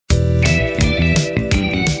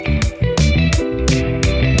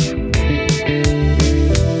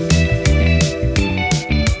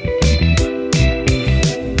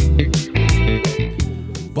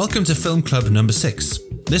Welcome to Film Club number 6.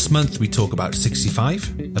 This month we talk about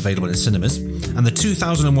 65, available in cinemas, and the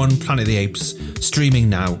 2001 Planet of the Apes, streaming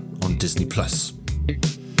now on Disney+.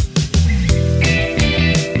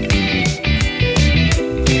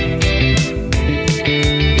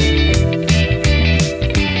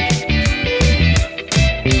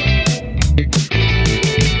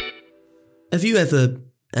 Have you ever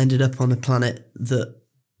ended up on a planet that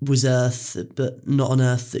was Earth, but not on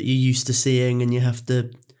Earth that you're used to seeing, and you have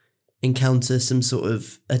to encounter some sort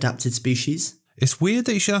of adapted species? It's weird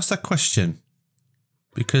that you should ask that question,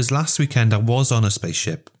 because last weekend I was on a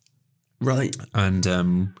spaceship. Right.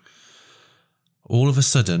 And all of a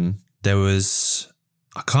sudden there was,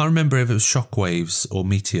 I can't remember if it was shockwaves or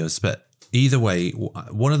meteors, but either way,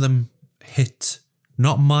 one of them hit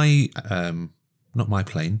not my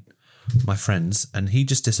plane, my friend's, and he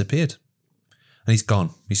just disappeared. And he's gone.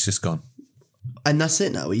 He's just gone. And that's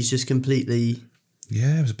it now? He's just completely...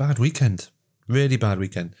 Yeah, it was a bad weekend. Really bad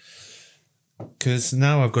weekend. Because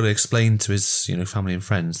now I've got to explain to his, family and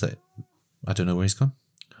friends that I don't know where he's gone.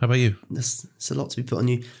 How about you? That's a lot to be put on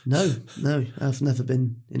you. No, I've never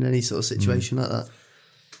been in any sort of situation like that.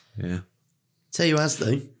 Yeah. Tell you as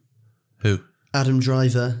though. Who? Adam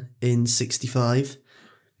Driver in 65.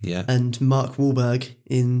 Yeah. And Mark Wahlberg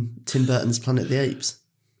in Tim Burton's Planet of the Apes.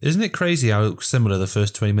 Isn't it crazy how similar the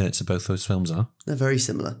first 20 minutes of both those films are? They're very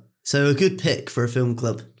similar. So a good pick for a film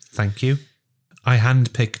club. Thank you. I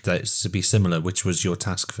handpicked that to be similar, which was your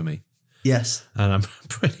task for me. Yes. And I'm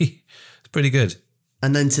pretty good.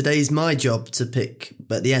 And then today's my job to pick,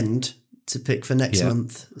 but at the end, to pick for next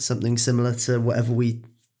month, something similar to whatever we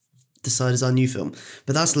decide is our new film.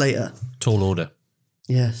 But that's later. Tall order.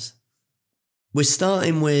 Yes. We're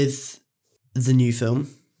starting with the new film.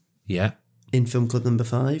 Yeah. In Film Club number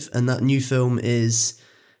 5. And that new film is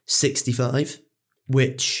 65,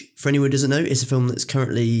 which, for anyone who doesn't know, is a film that's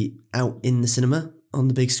currently out in the cinema on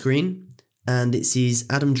the big screen. And it sees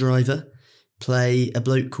Adam Driver play a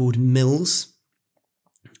bloke called Mills.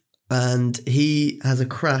 And he has a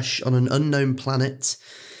crash on an unknown planet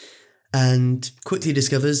and quickly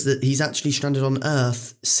discovers that he's actually stranded on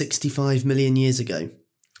Earth 65 million years ago.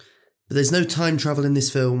 But there's no time travel in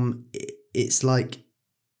this film. It's like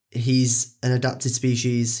he's an adapted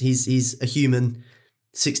species. He's a human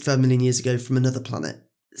 65 million years ago from another planet.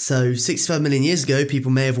 So 65 million years ago,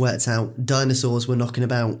 people may have worked out dinosaurs were knocking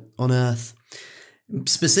about on Earth.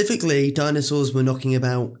 Specifically, dinosaurs were knocking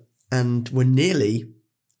about and were nearly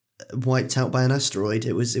wiped out by an asteroid.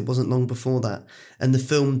 It wasn't long before that. And the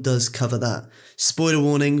film does cover that. Spoiler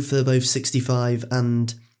warning for both 65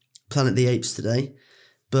 and Planet of the Apes today.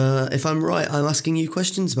 But if I'm right, I'm asking you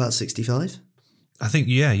questions about 65. I think,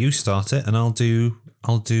 you start it and I'll do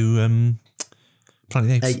Planet of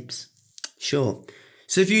the Apes. Apes. Sure.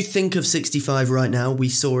 So if you think of 65 right now, we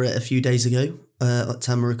saw it a few days ago at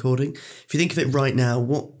time of recording. If you think of it right now,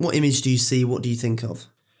 what image do you see? What do you think of?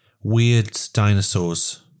 Weird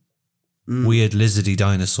dinosaurs. Weird lizardy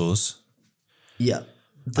dinosaurs. Yeah.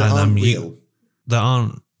 That aren't real.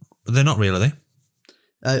 They're not real, are they?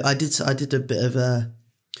 I did a bit of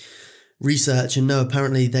research and no,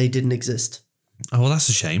 apparently they didn't exist. Oh, well, that's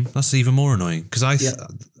a shame. That's even more annoying because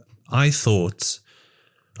I thought,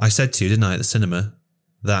 I said to you, didn't I, at the cinema,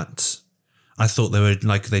 that I thought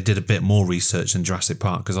they did a bit more research than Jurassic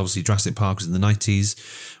Park, because obviously Jurassic Park was in the 90s.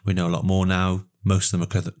 We know a lot more now. Most of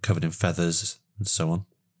them are covered in feathers and so on.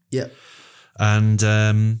 Yeah. And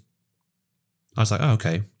I was like, oh,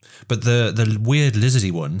 okay. But the weird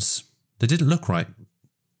lizardy ones, they didn't look right.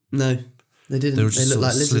 No, they didn't. They were just looked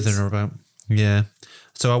like lizards. slithering about. Yeah.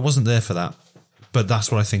 So I wasn't there for that. But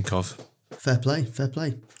that's what I think of. Fair play.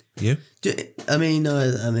 You?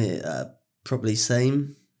 Probably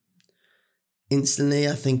same. Instantly,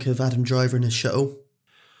 I think of Adam Driver in a shuttle.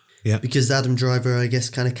 Yeah. Because Adam Driver, I guess,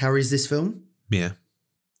 kind of carries this film. Yeah.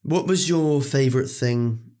 What was your favourite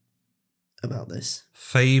thing about this?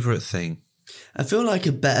 Favourite thing? I feel like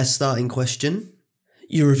a better starting question.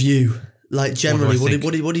 Your review. Like, generally,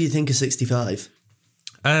 what do you think of 65?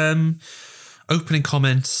 Opening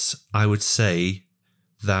comments, I would say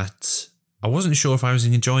that I wasn't sure if I was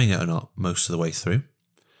enjoying it or not most of the way through.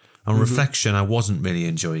 On reflection, I wasn't really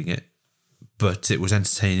enjoying it, but it was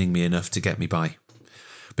entertaining me enough to get me by.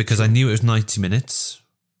 Because I knew it was 90 minutes.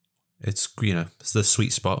 It's the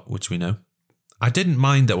sweet spot, which we know. I didn't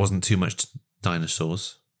mind there wasn't too much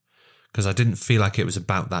dinosaurs, because I didn't feel like it was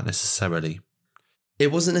about that necessarily.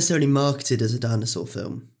 It wasn't necessarily marketed as a dinosaur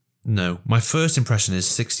film. No. My first impression is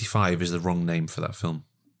 65 is the wrong name for that film.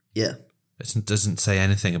 Yeah. It doesn't say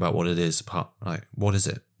anything about what it is apart. Like, what is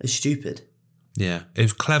it? It's stupid. Yeah. It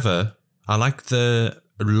was clever. I like the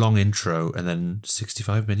a long intro and then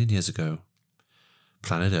 65 million years ago,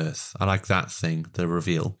 planet Earth. I like that thing, the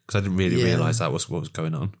reveal, because I didn't really realise that was what was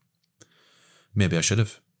going on. Maybe I should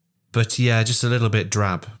have. But yeah, just a little bit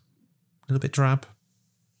drab. A little bit drab.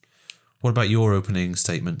 What about your opening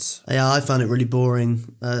statements? Yeah, I found it really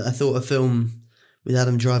boring. I thought a film with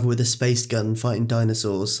Adam Driver with a space gun fighting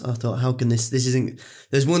dinosaurs. I thought, how can this isn't,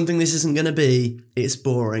 there's one thing this isn't going to be, it's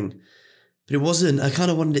boring. But it wasn't. I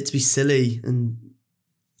kind of wanted it to be silly and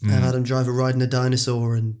have Adam Driver riding a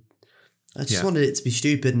dinosaur, and I just wanted it to be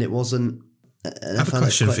stupid, and it wasn't. And I have a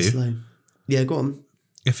question for you. Slow. Yeah, go on.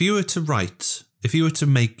 If you were to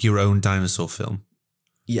make your own dinosaur film,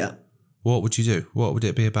 yeah, what would you do? What would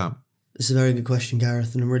it be about? It's a very good question,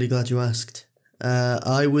 Gareth, and I'm really glad you asked.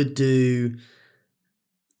 I would do...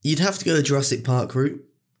 You'd have to go the Jurassic Park route.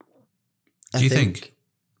 Do you think?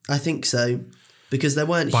 I think so. Because there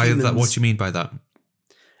weren't by humans. That, what do you mean by that?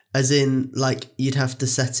 As in, like, you'd have to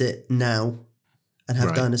set it now and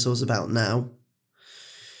have dinosaurs about now.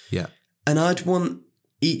 Yeah. And I'd want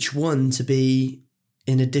each one to be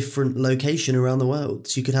in a different location around the world.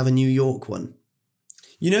 So you could have a New York one.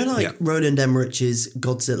 You know, like Roland Emmerich's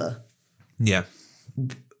Godzilla? Yeah.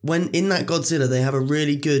 When in that Godzilla, they have a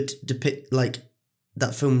really good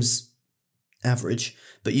that film's average,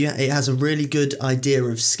 but it has a really good idea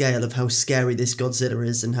of scale of how scary this Godzilla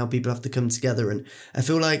is and how people have to come together. And I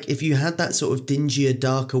feel like if you had that sort of dingier,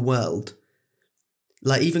 darker world,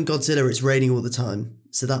 like even Godzilla, it's raining all the time.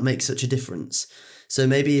 So that makes such a difference. So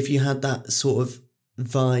maybe if you had that sort of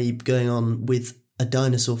vibe going on with a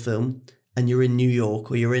dinosaur film and you're in New York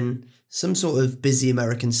or you're in some sort of busy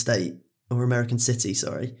American state or American city,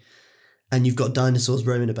 and you've got dinosaurs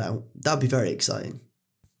roaming about, that'd be very exciting.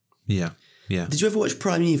 Yeah, yeah. Did you ever watch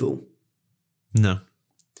Primeval? No.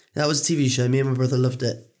 That was a TV show. Me and my brother loved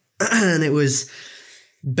it. And it was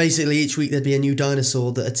basically each week there'd be a new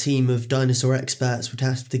dinosaur that a team of dinosaur experts would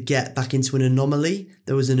have to get back into an anomaly.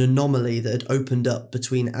 There was an anomaly that had opened up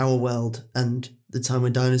between our world and the time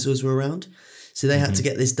when dinosaurs were around. So they had to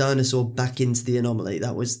get this dinosaur back into the anomaly.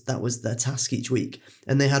 That was their task each week.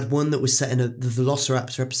 And they had one that was set in the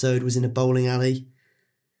Velociraptor episode was in a bowling alley.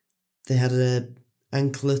 They had a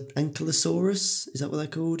Ankylosaurus, is that what they're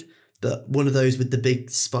called? But one of those with the big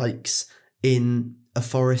spikes in a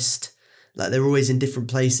forest. Like they were always in different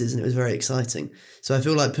places, and it was very exciting. So I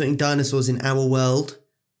feel like putting dinosaurs in our world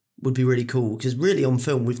would be really cool, because really on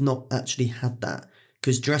film we've not actually had that.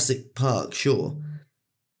 Because Jurassic Park, sure,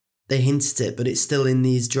 they hinted it, but it's still in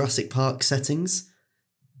these Jurassic Park settings.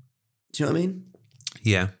 Do you know what I mean?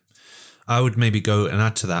 Yeah. I would maybe go and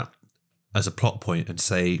add to that as a plot point and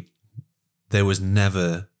say there was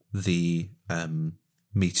never the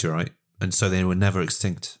meteorite, and so they were never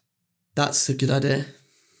extinct. That's a good idea.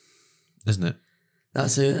 Isn't it?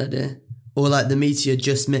 That's a good idea. Or like the meteor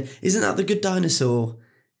isn't that the Good Dinosaur?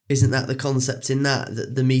 Isn't that the concept in that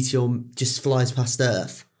the meteor just flies past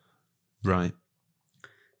Earth? Right.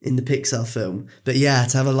 In the Pixar film. But yeah,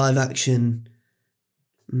 to have a live action.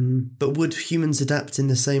 But would humans adapt in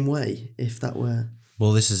the same way if that were...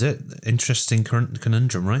 Well, this is it. Interesting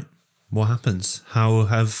conundrum, right? What happens? How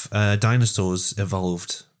have dinosaurs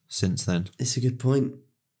evolved since then? It's a good point.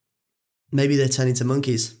 Maybe they're turning to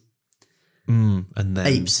monkeys. And then...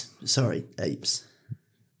 Apes. Sorry, apes.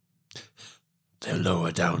 They're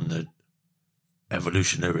lower down the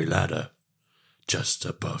evolutionary ladder, just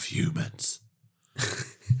above humans.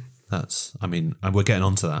 We're getting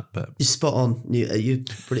onto that, but... You're spot on. You're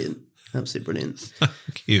brilliant. Absolutely brilliant.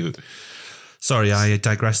 Thank you. Sorry, I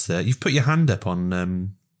digressed there. You've put your hand up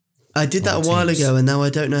on... I did that a while ago, and now I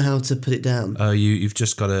don't know how to put it down. Oh, you've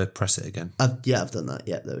just got to press it again. I've done that.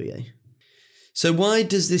 Yeah, there we go. So why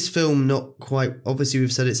does this film not quite... Obviously,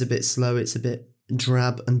 we've said it's a bit slow, it's a bit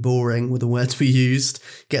drab and boring with the words we used.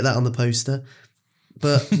 Get that on the poster.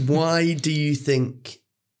 But why do you think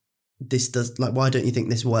this does... Like, why don't you think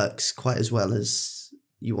this works quite as well as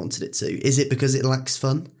you wanted it to? Is it because it lacks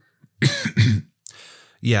fun?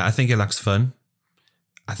 Yeah, I think it lacks fun.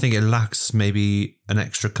 I think it lacks maybe an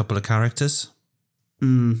extra couple of characters.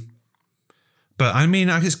 But I mean,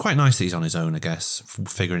 it's quite nice that he's on his own, I guess,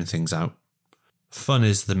 figuring things out. Fun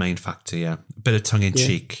is the main factor, yeah. A bit of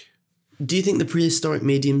tongue-in-cheek. Yeah. Do you think the prehistoric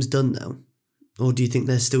medium's done now? Or do you think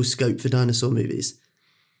there's still scope for dinosaur movies?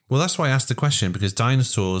 Well, that's why I asked the question, because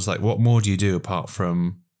dinosaurs, like, what more do you do apart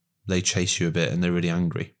from they chase you a bit and they're really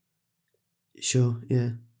angry? Sure, yeah.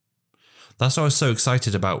 That's why I was so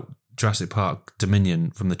excited about Jurassic Park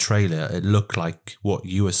Dominion from the trailer. It looked like what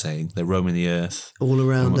you were saying. They're roaming the earth. All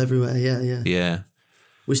around, everywhere, yeah. Yeah.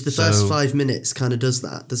 Which the first 5 minutes kind of does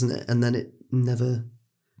that, doesn't it? And then it never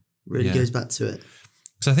really goes back to it.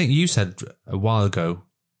 So I think you said a while ago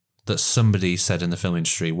that somebody said in the film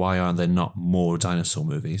industry, why aren't there not more dinosaur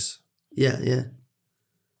movies? Yeah, yeah.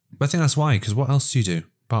 But I think that's why, because what else do you do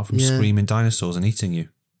apart from screaming dinosaurs and eating you?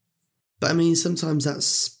 But I mean, sometimes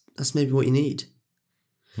that's maybe what you need.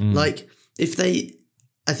 Like,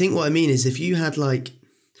 I think what I mean is if you had like,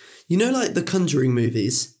 you know, like the Conjuring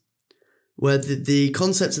movies, where the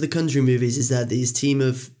concept of the Conjuring movies is that these team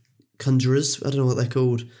of conjurers, I don't know what they're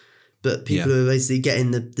called, but people who are basically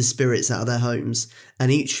getting the spirits out of their homes,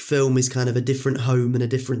 and each film is kind of a different home and a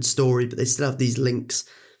different story, but they still have these links.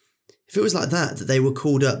 If it was like that they were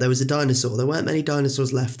called up, there was a dinosaur, there weren't many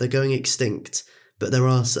dinosaurs left, they're going extinct, but there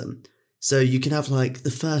are some. So you can have like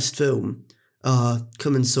the first film,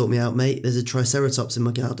 come and sort me out, mate, there's a triceratops in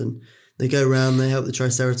my garden. They go around, they help the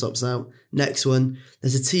triceratops out. Next one,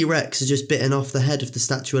 there's a T-Rex who's just bitten off the head of the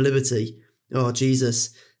Statue of Liberty. Oh,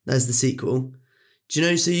 Jesus. There's the sequel. Do you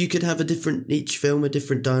know, so you could have each film, a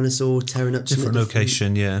different dinosaur tearing up different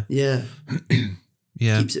location, yeah. Yeah.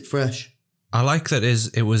 Yeah. Keeps it fresh. I like that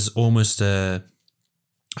it was almost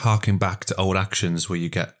harking back to old actions where you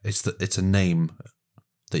get, it's a name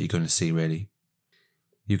that you're going to see, really.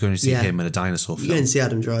 You're going to see him in a dinosaur film. You're going to see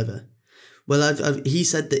Adam Driver. Well, he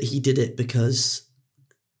said that he did it because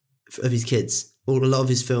of his kids. A lot of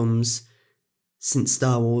his films since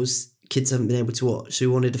Star Wars, kids haven't been able to watch. So he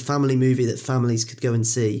wanted a family movie that families could go and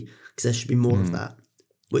see because there should be more of that.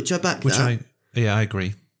 Which I back that. I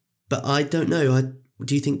agree. But I don't know.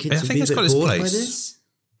 Do you think kids would be a bit bored by this?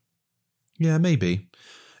 Yeah, maybe.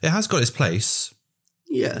 It has got its place.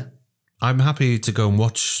 Yeah. I'm happy to go and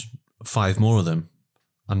watch 5 more of them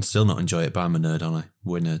and still not enjoy it, but I'm a nerd, aren't I?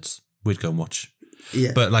 We're nerds. We'd go and watch.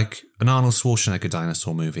 Yeah. But like an Arnold Schwarzenegger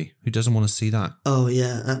dinosaur movie, who doesn't want to see that? Oh,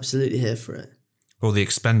 yeah, absolutely here for it. Or The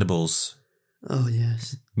Expendables. Oh,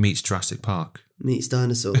 yes. Meets Jurassic Park. Meets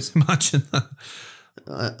dinosaurs. Imagine that.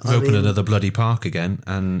 We've opened another bloody park again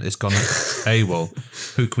and it's gone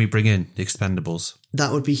AWOL. Who can we bring in? The Expendables.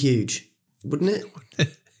 That would be huge, wouldn't it?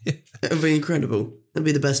 Yeah. It would be incredible. It'd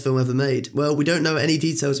be the best film ever made. Well, we don't know any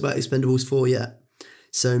details about Expendables 4 yet.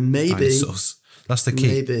 So maybe... Dinosaurs. That's the key.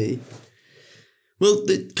 Maybe. Well,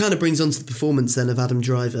 it kind of brings on to the performance then of Adam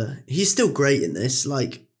Driver. He's still great in this.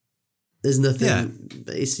 Like, there's nothing... Yeah.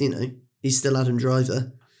 But it's, he's still Adam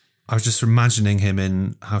Driver. I was just imagining him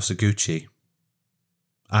in House of Gucci.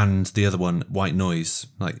 And the other one, White Noise.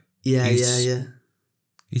 Like, yeah.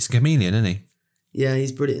 He's a chameleon, isn't he? Yeah,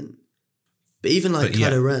 he's brilliant. But even like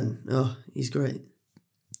Kylo Ren, he's great.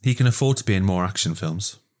 He can afford to be in more action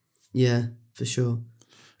films. Yeah, for sure.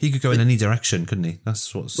 He could go in any direction, couldn't he?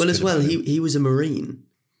 That's what's well as well. He was a Marine,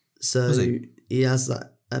 so he has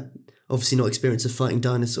that obviously not experience of fighting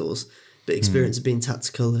dinosaurs, but experience of being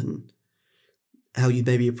tactical and how you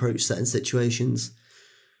maybe approach certain situations.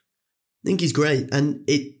 I think he's great, and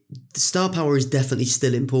the star power is definitely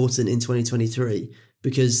still important in 2023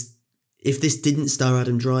 because if this didn't star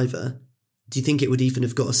Adam Driver, do you think it would even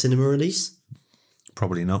have got a cinema release?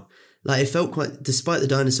 Probably not. Like, it felt quite, despite the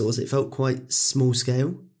dinosaurs, it felt quite small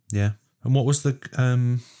scale. Yeah. And what was the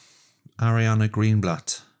Ariana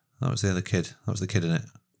Greenblatt? That was the other kid. That was the kid in it.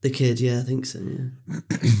 The kid, yeah, I think so, yeah.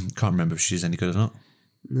 Can't remember if she's any good or not.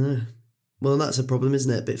 No. Well, that's a problem,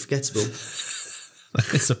 isn't it? A bit forgettable.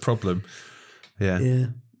 It's a problem. Yeah. Yeah.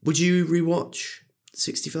 Would you rewatch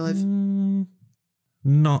 65?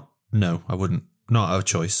 No, I wouldn't. Not out of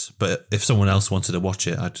choice. But if someone else wanted to watch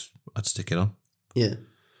it, I'd stick it on. Yeah.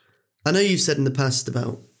 I know you've said in the past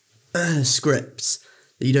about scripts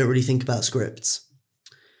that you don't really think about scripts.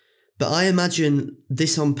 But I imagine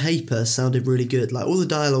this on paper sounded really good. Like, all the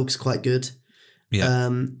dialogue's quite good. Yeah.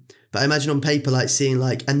 But I imagine on paper, like, seeing,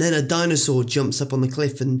 like, and then a dinosaur jumps up on the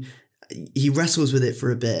cliff and he wrestles with it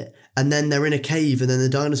for a bit. And then they're in a cave and then the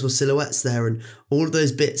dinosaur silhouette's there. And all of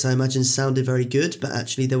those bits, I imagine, sounded very good. But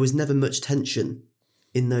actually, there was never much tension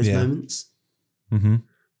in those moments. Mm-hmm.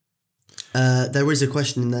 There is a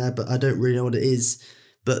question in there, but I don't really know what it is.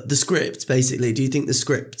 But the script, basically, do you think the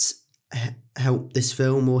script helped this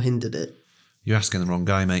film or hindered it? You're asking the wrong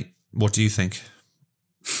guy, mate. What do you think?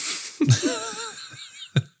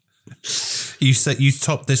 You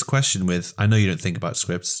topped this question with, I know you don't think about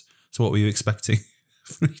scripts, so what were you expecting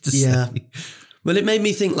for me to say? Well, it made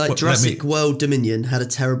me think like Jurassic World Dominion had a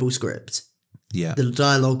terrible script. Yeah. The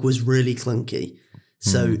dialogue was really clunky.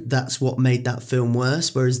 So that's what made that film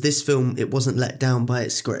worse. Whereas this film, it wasn't let down by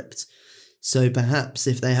its script. So perhaps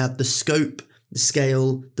if they had the scope, the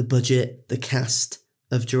scale, the budget, the cast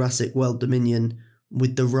of Jurassic World Dominion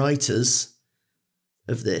with the writers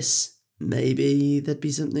of this, maybe there'd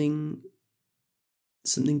be something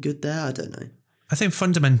good there. I don't know. I think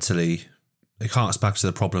fundamentally, it harks back to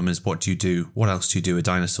the problem is what else do you do with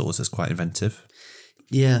dinosaurs that's quite inventive?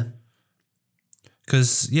 Yeah.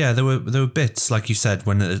 Because there were bits like you said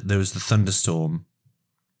when there was the thunderstorm,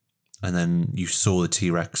 and then you saw the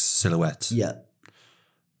T-Rex silhouette. Yeah.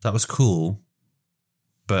 That was cool,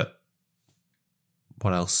 but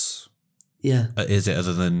what else? Yeah. Is it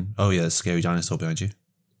other than there's a scary dinosaur behind you?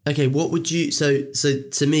 Okay, what would you... So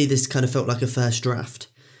to me, this kind of felt like a first draft.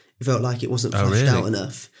 It felt like it wasn't fleshed out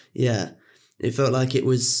enough. Yeah. It felt like it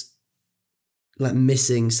was like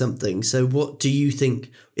missing something. So what do you think...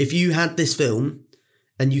 If you had this film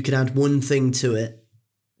and you could add one thing to it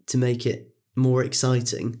to make it more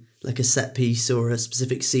exciting, like a set piece or a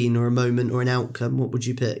specific scene or a moment or an outcome, what would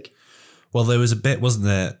you pick? Well, there was a bit, wasn't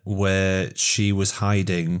there, where she was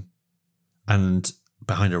hiding and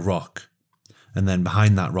behind a rock, and then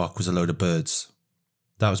behind that rock was a load of birds.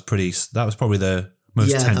 That was probably the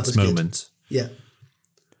most tense moment. Good. Yeah.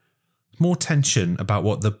 More tension about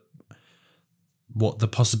what the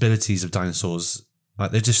possibilities of dinosaurs,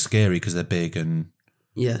 like they're just scary because they're big and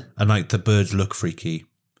like the birds look freaky.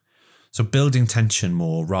 So building tension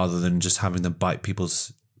more rather than just having them bite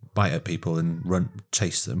at people and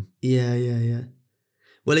chase them. Yeah.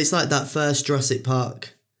 Well, it's like that first Jurassic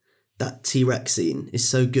Park, that T-Rex scene is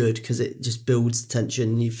so good because it just builds the tension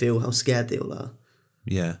and you feel how scared they all are.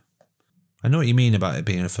 Yeah. I know what you mean about it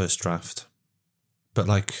being a first draft. But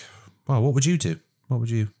what would you do? What would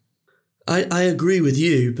you... I agree with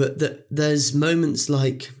you, but there's moments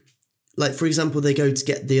like for example, they go to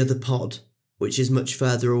get the other pod, which is much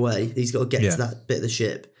further away. He's got to get to that bit of the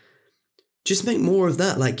ship. Just make more of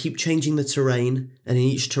that, like keep changing the terrain, and in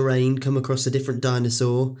each terrain come across a different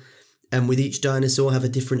dinosaur, and with each dinosaur have a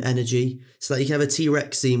different energy. So like you can have a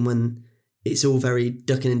T-Rex scene when it's all very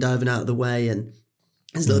ducking and diving out of the way, and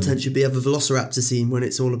there's a little tension. But you have a Velociraptor scene when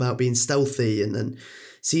it's all about being stealthy, and then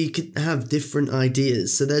so you could have different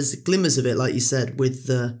ideas. So there's glimmers of it, like you said, with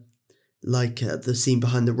the scene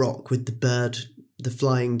behind the rock with the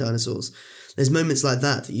flying dinosaurs. There's moments like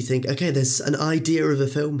that you think, okay, there's an idea of a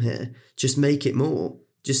film here. Just make it more.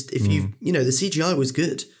 Just if the CGI was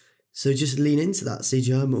good, so just lean into that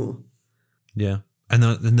CGI more. Yeah, and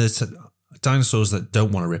then there's dinosaurs that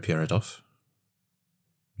don't want to rip your head off.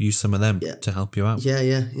 Use some of them to help you out.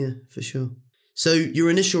 Yeah, for sure. So your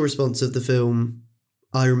initial response of the film,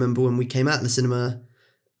 I remember when we came out of the cinema,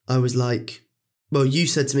 I was like, well, you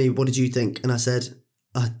said to me, what did you think? And I said,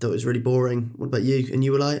 I thought it was really boring. What about you? And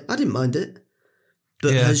you were like, I didn't mind it.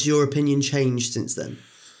 But has your opinion changed since then?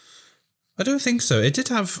 I don't think so. It did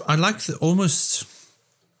have... I liked almost...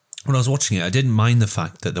 When I was watching it, I didn't mind the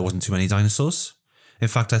fact that there wasn't too many dinosaurs. In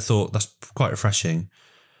fact, I thought that's quite refreshing.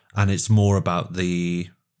 And it's more about the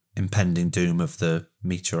impending doom of the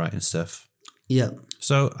meteorite and stuff. Yeah.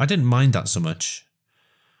 So I didn't mind that so much.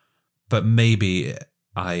 But maybe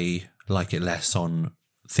I like it less on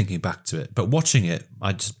thinking back to it. But watching it,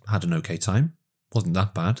 I just had an okay time. Wasn't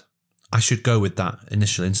that bad. I should go with that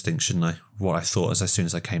initial instinct, shouldn't I? What I thought as soon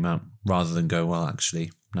as I came out, rather than go, well,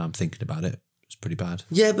 actually, now I'm thinking about it, it's pretty bad.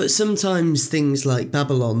 Yeah, but sometimes things like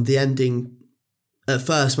Babylon, the ending, at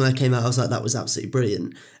first when I came out, I was like, that was absolutely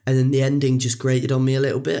brilliant. And then the ending just grated on me a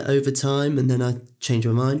little bit over time, and then I changed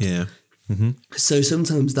my mind. Yeah. Mm-hmm. So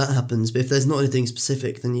sometimes that happens, but if there's not anything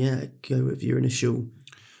specific, then go with your initial...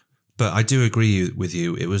 But I do agree with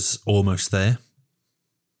you, it was almost there.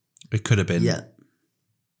 It could have been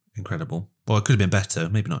incredible. Well, it could have been better,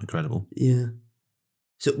 maybe not incredible. Yeah.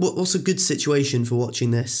 So what's a good situation for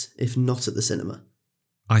watching this, if not at the cinema?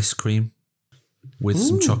 Ice cream with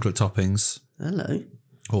some chocolate toppings. Hello.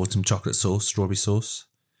 Or some chocolate sauce, strawberry sauce.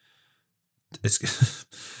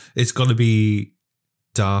 It's got to be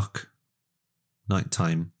dark,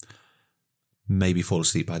 nighttime, maybe fall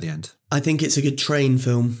asleep by the end. I think it's a good train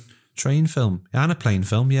film. Train film and a plane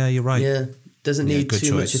film. Yeah, you're right. Yeah. Doesn't need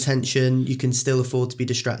too much attention. You can still afford to be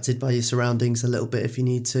distracted by your surroundings a little bit if you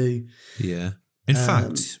need to. Yeah. In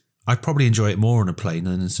fact, I'd probably enjoy it more on a plane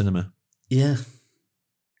than in cinema. Yeah.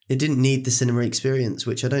 It didn't need the cinema experience,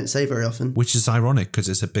 which I don't say very often. Which is ironic because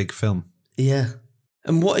it's a big film. Yeah.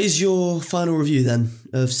 And what is your final review then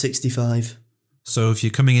of 65? So if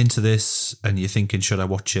you're coming into this and you're thinking, should I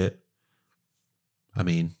watch it? I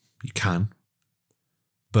mean, you can.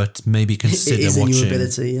 But maybe consider it is watching... in your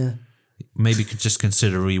ability, yeah. Maybe just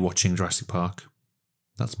consider rewatching Jurassic Park.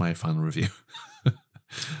 That's my final review.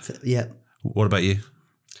 Yeah. What about you?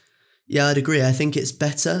 Yeah, I'd agree. I think it's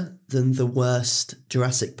better than the worst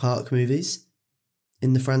Jurassic Park movies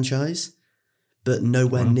in the franchise, but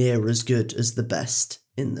nowhere near as good as the best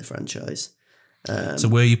in the franchise. So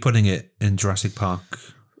where are you putting it in Jurassic Park?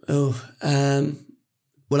 Well,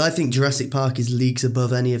 I think Jurassic Park is leagues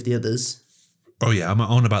above any of the others. Oh yeah, I'm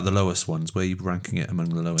on about the lowest ones. Where are you ranking it among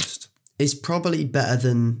the lowest? It's probably better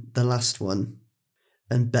than the last one,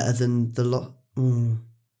 and better than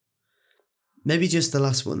maybe just the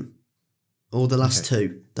last one, or the last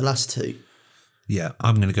two. The last two. Yeah,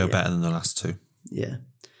 I'm going to go better than the last two. Yeah,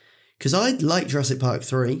 because I like Jurassic Park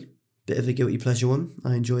 3, bit of a guilty pleasure one.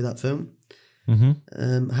 I enjoy that film. I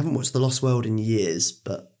haven't watched The Lost World in years,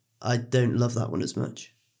 but I don't love that one as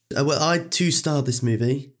much. Well, I 2-starred this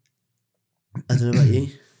movie. I don't know about you.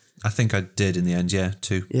 I think I did in the end, yeah,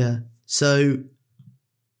 2. Yeah. So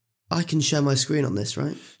I can share my screen on this,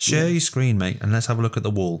 right? Share your screen, mate, and let's have a look at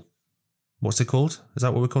the wall. What's it called? Is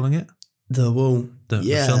that what we're calling it? The wall. The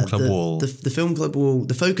film club wall. The film club wall.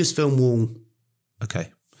 The Focus Film wall.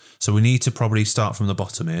 Okay. So we need to probably start from the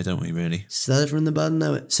bottom here, don't we, really? Start from the bottom,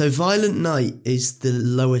 no. So Violent Night is the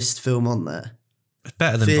lowest film on there. It's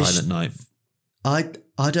better than Violent Night.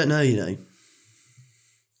 I don't know, you know.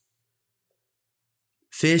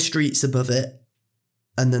 Fear Street's above it,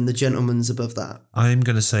 and then The Gentleman's above that. I'm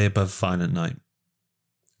going to say above Violent Night.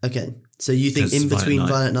 Okay, so you think in between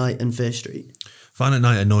Violent Night and Fear Street? Violent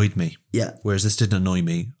Night annoyed me. Yeah. Whereas this didn't annoy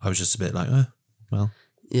me. I was just a bit like, well.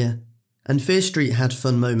 Yeah. And Fear Street had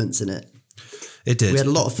fun moments in it. It did. We had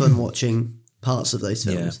a lot of fun watching parts of those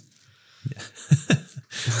films. Yeah.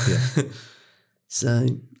 Yeah. So,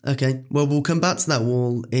 okay. Well, we'll come back to that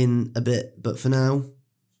wall in a bit, but for now,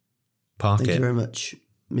 thank you very much,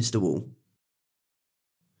 Mr. Wall.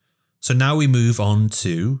 So now we move on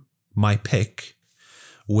to my pick,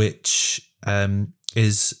 which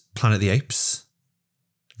is Planet of the Apes,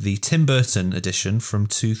 the Tim Burton edition from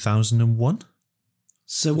 2001.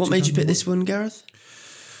 So what made you pick this one, Gareth?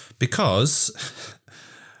 Because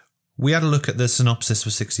we had a look at the synopsis for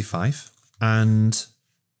 65 and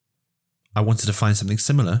I wanted to find something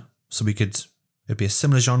similar so it'd be a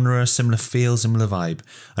similar genre, similar feel, similar vibe.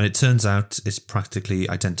 And it turns out it's practically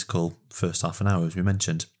identical first half an hour, as we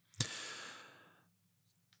mentioned.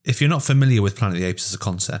 If you're not familiar with Planet of the Apes as a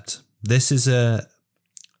concept, this is a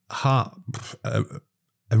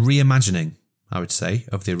reimagining, I would say,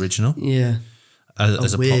 of the original. Yeah.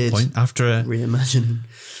 As a plot point. Reimagining.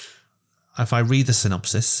 If I read the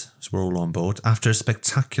synopsis, so we're all on board, after a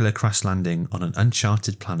spectacular crash landing on an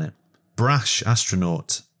uncharted planet, brash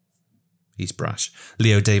astronaut, he's brash,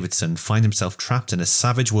 Leo Davidson finds himself trapped in a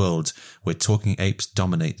savage world where talking apes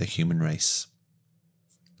dominate the human race.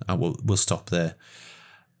 We'll stop there.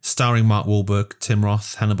 Starring Mark Wahlberg, Tim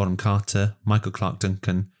Roth, Helena Bonham Carter, Michael Clark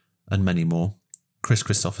Duncan, and many more. Chris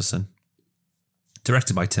Christopherson.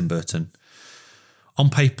 Directed by Tim Burton. On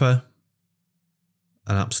paper,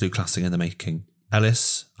 an absolute classic in the making.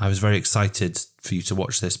 Ellis, I was very excited for you to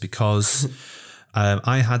watch this because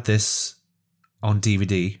I had this on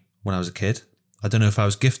DVD when I was a kid. I don't know if I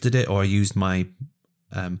was gifted it or I used my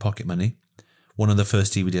pocket money. One of the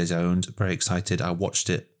first DVDs I owned. Very excited. I watched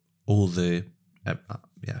it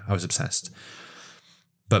I was obsessed.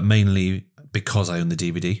 But mainly because I owned the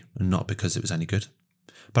DVD and not because it was any good.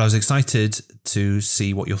 But I was excited to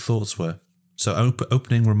see what your thoughts were. So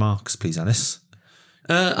opening remarks, please, Alice.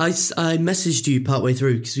 I messaged you partway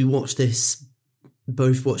through because we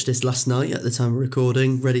both watched this last night at the time of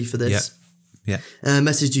recording, ready for this. Yeah. I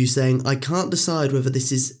messaged you saying, I can't decide whether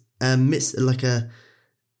this is an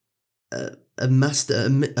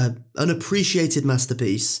unappreciated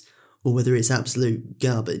masterpiece or whether it's absolute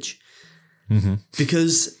garbage. Mm-hmm.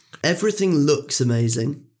 Because everything looks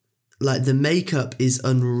amazing. Like the makeup is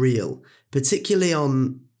unreal, particularly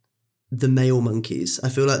on the male monkeys. I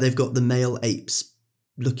feel like they've got the male apes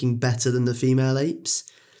looking better than the female apes.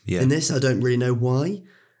 Yeah. In this, I don't really know why,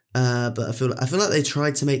 but I feel like they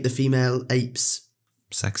tried to make the female apes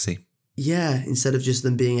sexy. Yeah, instead of just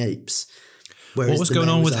them being apes. What was going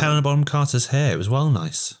on with Helena Bonham Carter's hair? It was well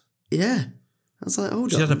nice. Yeah, I was like, hold on.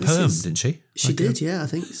 She had a perm, didn't she? She did, yeah, I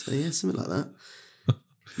think so. Yeah, something like that.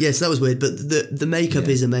 Yeah, so that was weird, but the makeup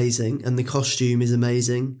is amazing and the costume is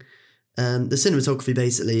amazing. The cinematography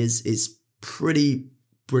basically is pretty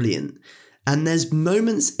brilliant. And there's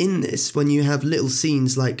moments in this when you have little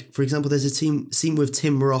scenes like, for example, there's a scene with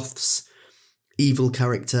Tim Roth's evil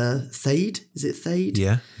character, Thade. Is it Thade?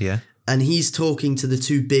 Yeah. And he's talking to the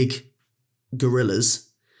two big gorillas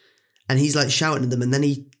and he's like shouting at them and then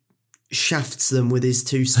he shafts them with his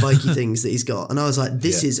two spiky things that he's got. And I was like,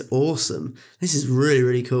 this is awesome. This is really,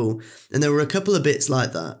 really cool. And there were a couple of bits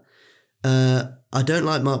like that. I don't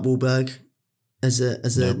like Mark Wahlberg as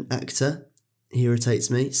an actor. He irritates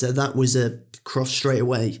me. So that was a cross straight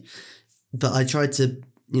away. But I tried to,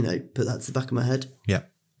 put that to the back of my head. Yeah.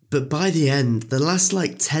 But by the end, the last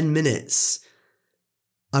 10 minutes,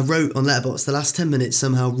 I wrote on Letterboxd, the last 10 minutes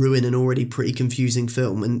somehow ruin an already pretty confusing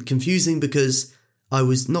film. And confusing because I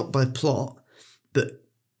was not by plot, but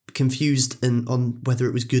confused on whether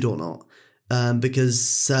it was good or not. Because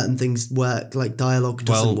certain things work, like dialogue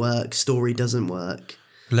doesn't work, story doesn't work.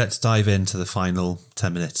 Let's dive into the final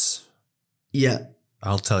 10 minutes. Yeah.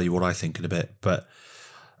 I'll tell you what I think in a bit. But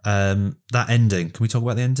that ending, can we talk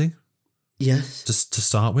about the ending? Yes. Just to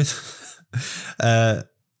start with.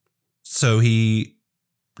 So he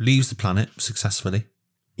leaves the planet successfully.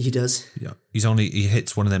 He does. Yeah. He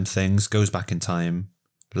hits one of them things, goes back in time,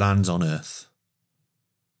 lands on Earth.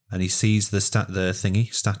 And he sees the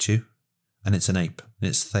statue, and it's an ape, and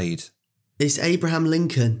it's Thade. It's Abraham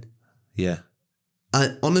Lincoln. Yeah.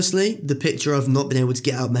 Honestly, the picture I've not been able to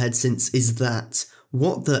get out of my head since is that.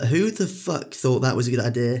 Who the fuck thought that was a good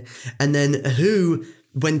idea? And then who,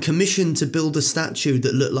 when commissioned to build a statue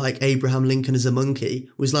that looked like Abraham Lincoln as a monkey,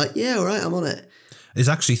 was like, yeah, all right, I'm on it. It's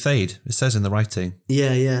actually Thade. It says in the writing.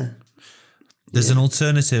 Yeah. There's an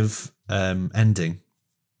alternative ending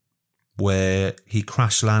where he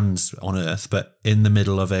crash lands on Earth, but in the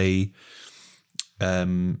middle of a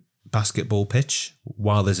basketball pitch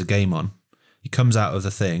while there's a game on. He comes out of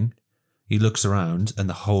the thing, he looks around, and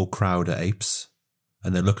the whole crowd are apes,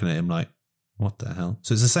 and they're looking at him like, what the hell?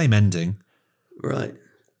 So it's the same ending. Right.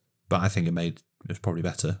 But I think it was probably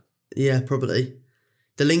better. Yeah, probably.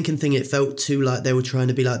 The Lincoln thing, it felt too like they were trying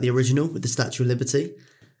to be like the original with the Statue of Liberty.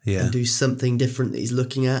 Yeah. And do something different that he's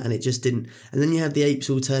looking at, and it just didn't. And then you had the apes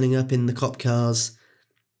all turning up in the cop cars.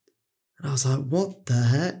 And I was like, what the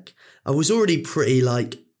heck? I was already pretty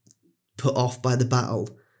like put off by the battle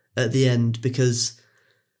at the end because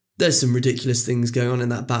there's some ridiculous things going on in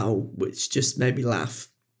that battle which just made me laugh.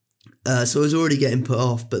 So I was already getting put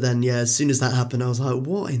off, but then as soon as that happened, I was like,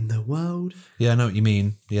 what in the world? Yeah, I know what you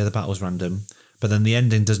mean. Yeah, the battle's random. But then the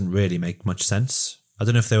ending doesn't really make much sense. I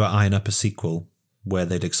don't know if they were eyeing up a sequel where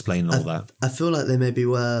they'd explain all that. I feel like they maybe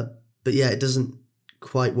were, but it doesn't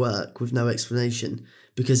quite work with no explanation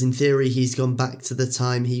because in theory he's gone back to the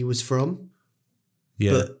time he was from.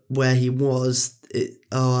 Yeah. But where he was,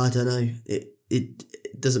 I don't know.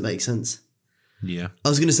 It doesn't make sense. Yeah. I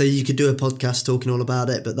was going to say you could do a podcast talking all about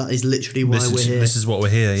it, but that is literally why we're here. This is what we're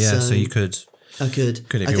here, yeah. So you could. I could.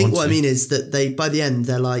 If I you think want what to. I mean is that by the end,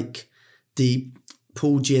 they're like, the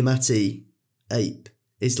Paul Giamatti ape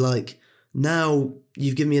is like, now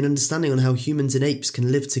you've given me an understanding on how humans and apes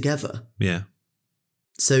can live together. Yeah.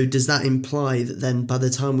 So does that imply that then by the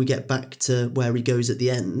time we get back to where he goes at the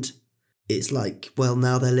end, it's like, well,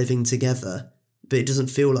 now they're living together. But it doesn't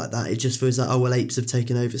feel like that. It just feels like, apes have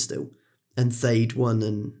taken over still. And Thade won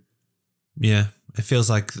and... Yeah, it feels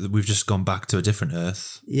like we've just gone back to a different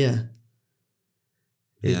Earth. Yeah.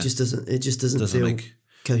 It just doesn't feel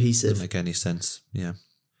cohesive. Doesn't make any sense, yeah.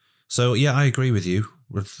 So, yeah, I agree with you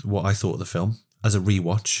with what I thought of the film. As a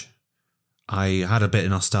rewatch, I had a bit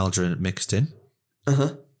of nostalgia mixed in.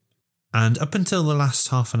 Uh-huh. And up until the last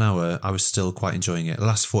half an hour, I was still quite enjoying it. The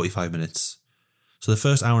last 45 minutes. So the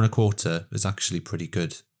first hour and a quarter is actually pretty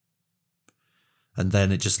good. And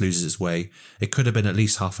then it just loses its way. It could have been at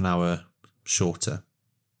least half an hour shorter,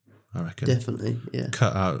 I reckon. Definitely, yeah.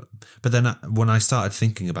 Cut out. But then when I started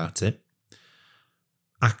thinking about it,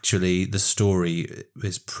 actually the story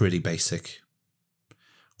is pretty basic.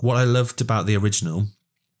 What I loved about the original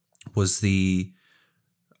was the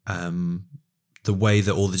way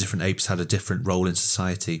that all the different apes had a different role in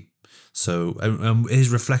society. So it is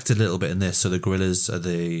reflected a little bit in this. So the gorillas are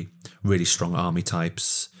the really strong army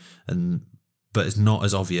types, but it's not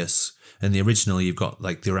as obvious. In the original, you've got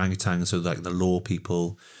like the orangutans, so like the law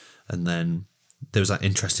people, and then there was that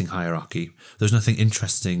interesting hierarchy. There's nothing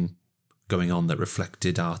interesting going on that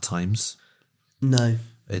reflected our times. No.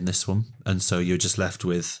 In this one. And so you're just left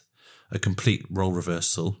with a complete role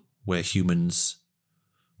reversal where humans,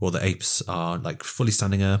 or the apes, are like fully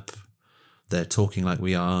standing up. They're talking like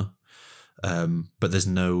we are. But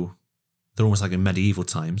they're almost like in medieval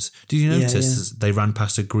times. Did you notice they ran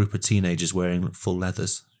past a group of teenagers wearing full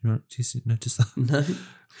leathers? Did you notice that? No.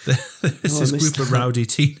 There's this group of rowdy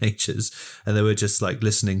teenagers, and they were just like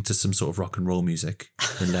listening to some sort of rock and roll music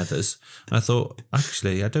in leathers. And I thought,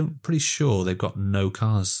 actually, I'm pretty sure they've got no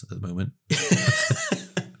cars at the moment.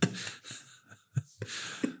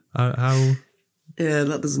 How? Yeah,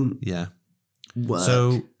 that doesn't. Yeah. Work.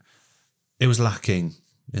 So it was lacking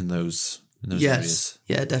in those areas.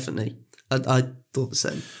 Yeah, definitely. I thought the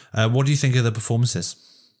same. What do you think of the performances?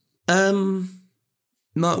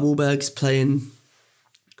 Mark Wahlberg's playing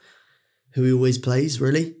who he always plays,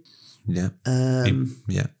 really. Yeah.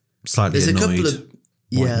 Slightly there's annoyed.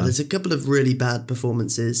 There's a couple of really bad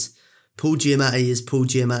performances. Paul Giamatti is Paul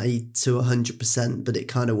Giamatti to 100%, but it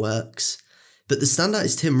kind of works. But the standout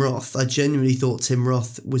is Tim Roth. I genuinely thought Tim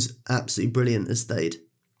Roth was absolutely brilliant as Thade.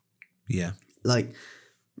 Yeah. Like,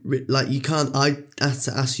 Like, you can't... I had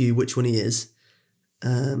to ask you which one he is.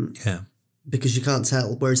 Yeah. Because you can't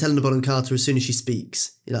tell. Whereas Helena Bonham Carter, as soon as she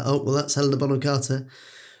speaks, you're like, oh, well, that's Helena Bonham Carter.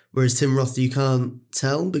 Whereas Tim Roth, you can't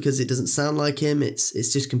tell because it doesn't sound like him. It's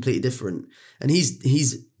just completely different. And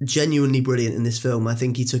he's genuinely brilliant in this film. I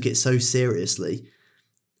think he took it so seriously.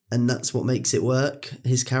 And that's what makes it work,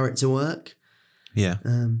 his character work. Yeah.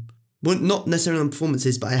 Well, not necessarily on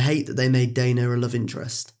performances, but I hate that they made Dana a love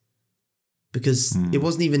interest. Because there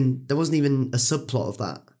wasn't even a subplot of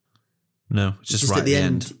that. No, it's just right at the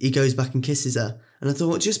end, he goes back and kisses her. And I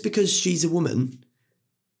thought, just because she's a woman,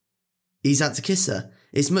 he's had to kiss her.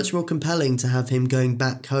 It's much more compelling to have him going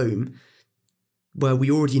back home where we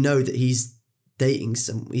already know that he's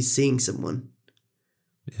he's seeing someone.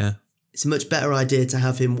 Yeah. It's a much better idea to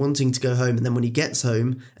have him wanting to go home, and then when he gets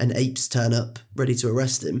home and apes turn up ready to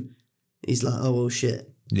arrest him, he's like, oh, well,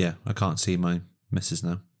 shit. Yeah, I can't see my missus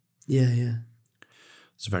now. Yeah.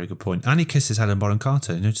 It's a very good point. And he kisses Helen Bonham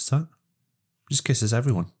Carter. You notice that? Just kisses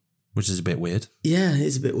everyone, which is a bit weird. Yeah,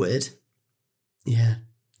 it's a bit weird. Yeah.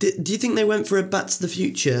 Do you think they went for a Back to the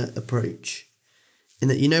Future approach? In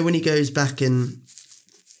that, when he goes back and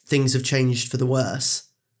things have changed for the worse?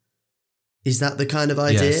 Is that the kind of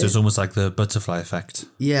idea? Yeah, so it's almost like the butterfly effect.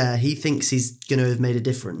 Yeah, he thinks he's going to have made a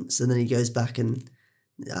difference, and then he goes back and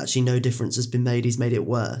actually no difference has been made. He's made it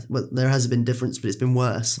worse. Well, there has been difference, but it's been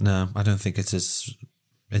worse. No, I don't think it's as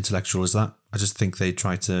intellectual as that. I just think they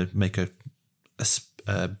try to make a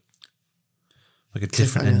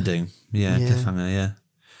different ending. Yeah, cliffhanger, yeah.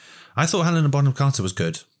 I thought Helena Bonham Carter was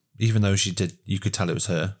good, even though you could tell it was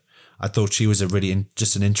her. I thought she was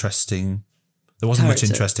just an interesting... There wasn't much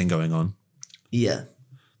interesting going on. Yeah.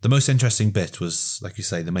 The most interesting bit was, like you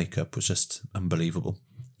say, the makeup was just unbelievable.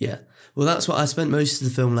 Yeah. Well, that's what I spent most of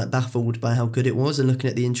the film baffled by how good it was and looking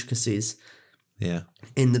at the intricacies. Yeah.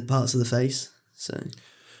 In the parts of the face. So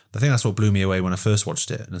I think that's what blew me away when I first watched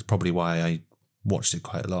it, and that's probably why I watched it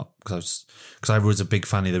quite a lot, because I was a big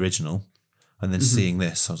fan of the original, and then seeing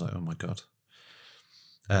this, I was like, oh my God.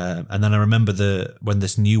 And then I remember when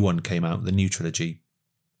this new one came out, the new trilogy,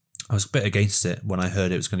 I was a bit against it when I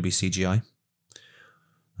heard it was going to be CGI.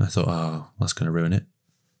 I thought, oh, that's going to ruin it.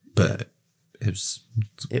 But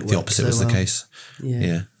the opposite was the case.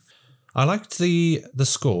 Yeah. I liked the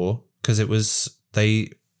score because it was they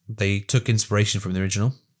took inspiration from the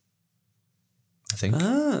original, I think.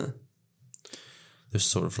 It was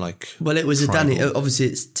sort of like... Well, it was obviously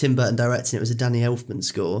it's Tim Burton directing, it was a Danny Elfman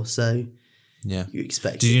score, so yeah, you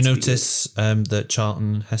expect. Did you notice that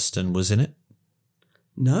Charlton Heston was in it?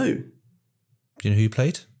 No. Do you know who he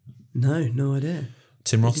played? No idea.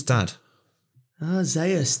 Tim Roth's dad.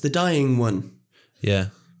 Zaius, the dying one. Yeah.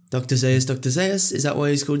 Dr. Zaius, is that why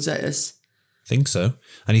he's called Zaius? I think so.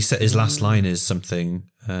 And he said his last line is something,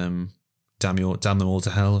 damn them all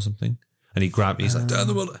to hell or something. And he's like, damn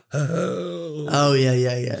them all to hell. Oh,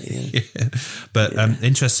 yeah. But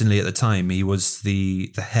interestingly, at the time, he was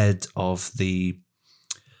the head of the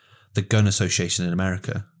gun association in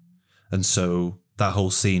America. And so that whole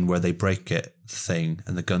scene where they break the thing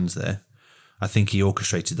and the gun's there, I think he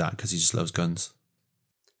orchestrated that because he just loves guns.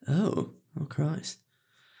 Oh Christ.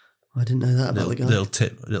 I didn't know that about the guy.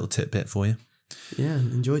 Little tidbit for you. Yeah,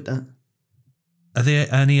 enjoyed that. Are there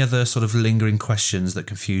any other sort of lingering questions that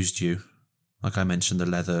confused you? Like I mentioned, the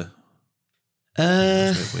leather.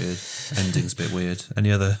 It's a bit weird. Ending's a bit weird.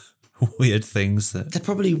 Any other weird things that... There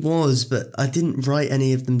probably was, but I didn't write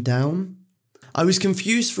any of them down. I was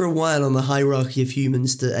confused for a while on the hierarchy of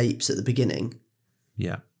humans to apes at the beginning.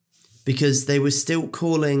 Yeah. Because they were still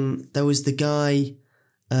calling... There was the guy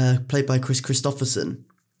played by Chris Christopherson,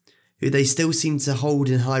 who they still seemed to hold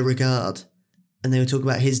in high regard. And they were talking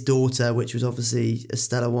about his daughter, which was obviously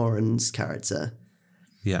Estella Warren's character.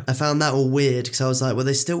 Yeah. I found that all weird because I was like, well,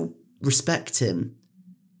 they still respect him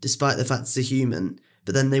despite the fact he's a human,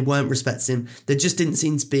 but then they weren't respecting him. There just didn't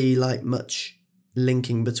seem to be much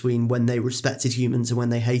linking between when they respected humans and when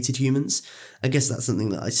they hated humans. I guess that's something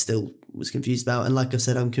that I still was confused about. And like I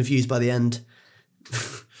said, I'm confused by the end.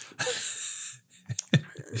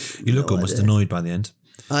 You look almost annoyed by the end.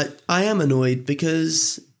 I am annoyed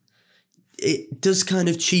because it does kind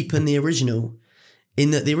of cheapen the original,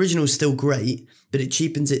 in that the original is still great, but it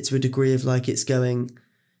cheapens it to a degree of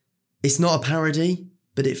it's not a parody,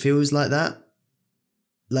 but it feels like that.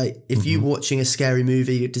 If you're watching a scary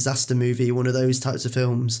movie, a disaster movie, one of those types of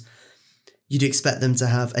films, you'd expect them to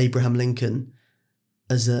have Abraham Lincoln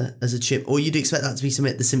as a chimp, or you'd expect that to be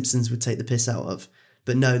something The Simpsons would take the piss out of.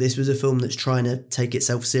 But no, this was a film that's trying to take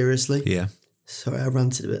itself seriously. Yeah. Sorry, I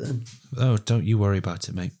ranted a bit then. Oh, don't you worry about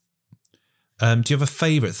it, mate. Do you have a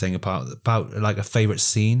favourite thing about a favourite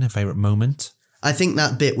scene, a favourite moment? I think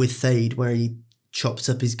that bit with Thade where he chopped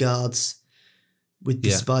up his guards with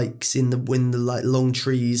the spikes in the like long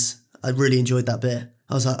trees, I really enjoyed that bit.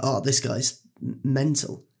 I was like, oh, this guy's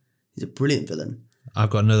mental. He's a brilliant villain. I've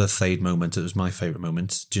got another Thade moment. It was my favourite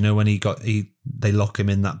moment. Do you know when they lock him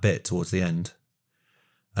in that bit towards the end?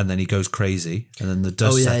 And then he goes crazy, and then the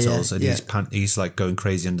dust settles, and he's like going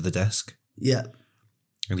crazy under the desk. Yeah.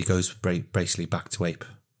 And he goes basically back to Ape.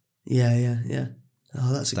 Yeah.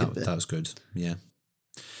 Oh, that's a good bit. That was good, yeah.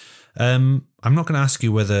 I'm not going to ask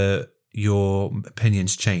you whether your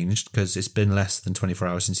opinion's changed, because it's been less than 24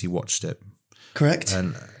 hours since you watched it. Correct.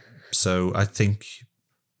 And so I think,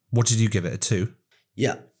 what did you give it, a 2?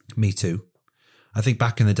 Yeah. Me too. I think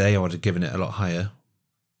back in the day I would have given it a lot higher,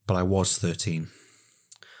 but I was 13.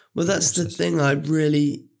 Well, that's the thing. I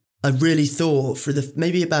really thought for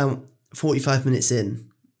maybe about 45 minutes in,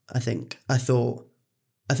 I thought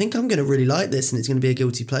I'm going to really like this and it's going to be a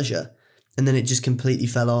guilty pleasure. And then it just completely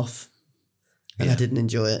fell off and I didn't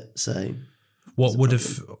enjoy it. So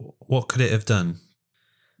what could it have done?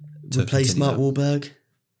 Replace Mark Wahlberg.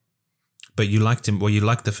 But you liked him. Well, you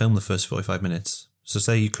liked the film the first 45 minutes. So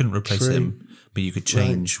say you couldn't replace him, but you could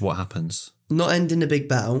change what happens. Not end in a big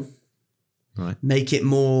battle. Right. Make it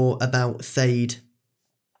more about Thade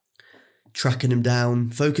tracking him down.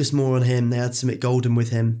 Focus more on him. They had something golden with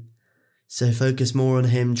him. So focus more on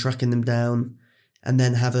him, tracking them down, and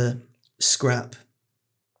then have a scrap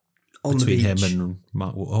on between the beach. him and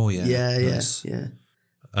Mark. Oh, yeah. Yeah.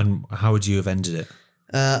 And how would you have ended it?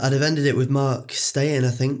 I'd have ended it with Mark staying,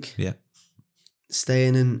 I think. Yeah.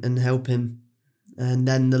 Staying and help him. And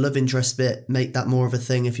then the love interest bit, make that more of a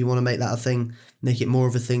thing. If you want to make that a thing, make it more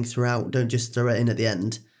of a thing throughout. Don't just throw it in at the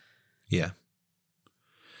end. Yeah.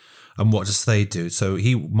 And what does Thade do? So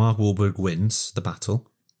Mark Wahlberg wins the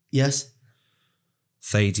battle. Yes.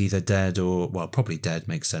 Thade either dead or, well, probably dead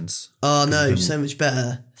makes sense. Oh, no, so much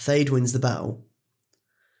better. Thade wins the battle.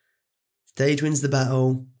 Thade wins the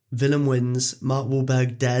battle. Villain wins. Mark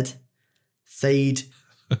Wahlberg dead. Thade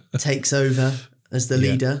takes over as the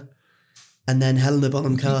leader. And then Helena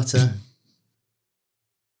Bonham Carter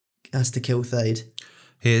has to kill Thade.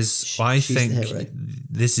 I think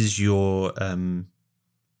this is your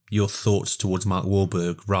thoughts towards Mark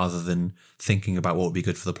Wahlberg rather than thinking about what would be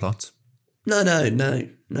good for the plot. No,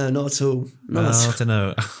 not at all. I don't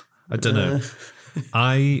know. I don't know.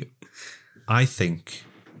 I think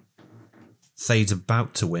Thade's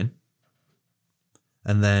about to win,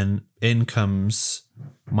 and then in comes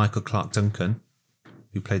Michael Clarke Duncan,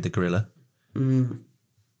 who played the gorilla.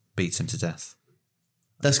 Beats him to death.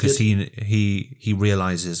 That's good. Because he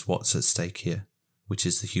realizes what's at stake here, which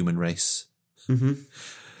is the human race. Mm-hmm.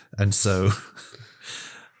 And so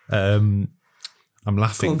I'm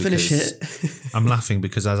laughing. Finish it. I'm laughing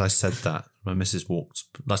because as I said that, my missus walked.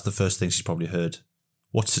 That's the first thing she's probably heard.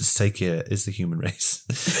 What's at stake here is the human race.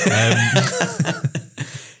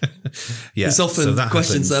 Yeah, it's often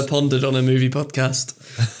questions that are pondered on a movie podcast.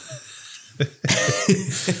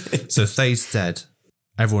 So Thade's dead.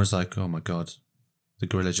 Everyone's like, oh my God, the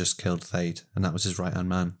gorilla just killed Thade. And that was his right-hand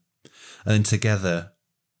man. And then together,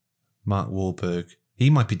 Mark Wahlberg, he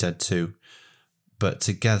might be dead too, but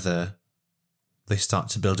together they start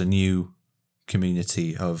to build a new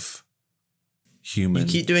community of human. You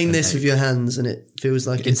keep doing this with your hands and it feels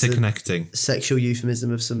like interconnecting. It's a sexual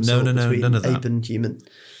euphemism of some sort between none of that. ape and human.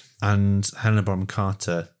 And Helena Bonham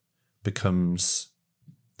Carter becomes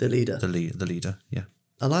the leader. The leader, yeah.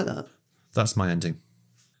 I like that. That's my ending.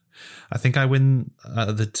 I think I win out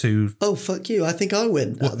of the two. Oh, fuck you. I think I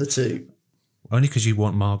win out of the two. Only because you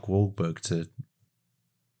want Mark Wahlberg to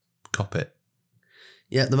cop it.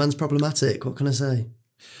 Yeah, the man's problematic. What can I say?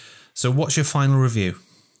 So what's your final review?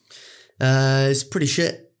 It's pretty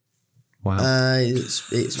shit. Wow.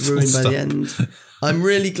 It's ruined by the end. I'm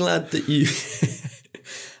really glad that you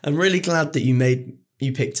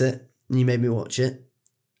you picked it and you made me watch it.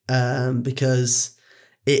 Because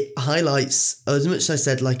it highlights, as much as I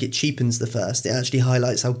said, like it cheapens the first, it actually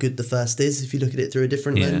highlights how good the first is if you look at it through a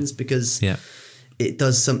different lens, because it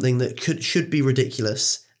does something that should be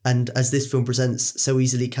ridiculous, and as this film presents, so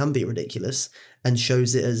easily can be ridiculous, and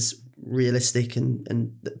shows it as realistic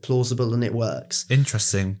and plausible, and it works.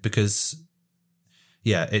 Interesting, because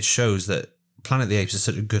it shows that Planet of the Apes is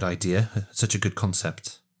such a good idea, such a good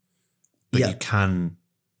concept, but you can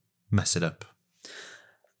mess it up.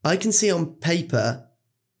 I can see on paper,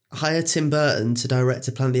 hire Tim Burton to direct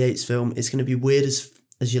a Planet of the Apes film. It's going to be weird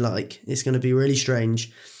as you like. It's going to be really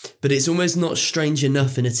strange, but it's almost not strange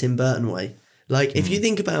enough in a Tim Burton way. Like if you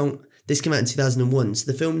think about, this came out in 2001,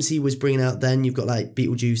 so the films he was bringing out then, you've got like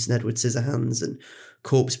Beetlejuice and Edward Scissorhands and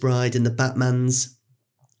Corpse Bride and the Batmans.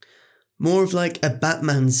 more of like a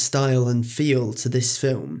Batman style and feel to this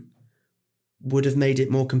film would have made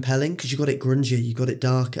it more compelling, because you got it grungier, you got it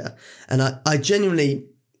darker. And I genuinely,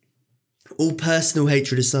 all personal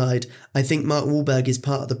hatred aside, I think Mark Wahlberg is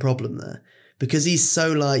part of the problem there, because he's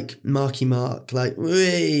so like Marky Mark, like,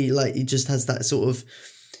 wee, like he just has that sort of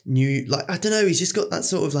new, like, I don't know, he's just got that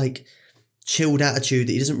sort of like chilled attitude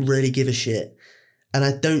that he doesn't really give a shit. And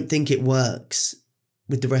I don't think it works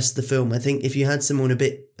with the rest of the film. I think if you had someone a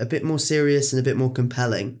bit more serious and a bit more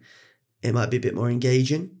compelling, it might be a bit more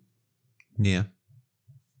engaging. Yeah.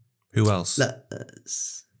 Who else?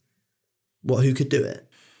 Who could do it?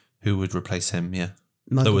 Who would replace him? Yeah.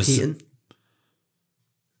 Michael Keaton.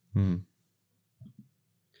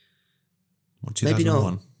 What, 2001? Maybe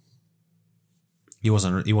not. He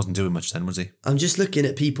wasn't doing much then, was he? I'm just looking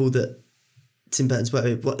at people that Tim Burton's worked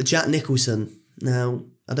with. What, Jack Nicholson. Now,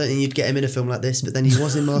 I don't think you'd get him in a film like this, but then he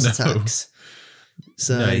was in Mars No. Attacks.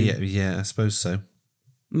 So No, yeah, I suppose so.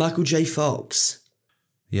 Michael J. Fox.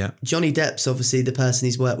 Yeah. Johnny Depp's obviously the person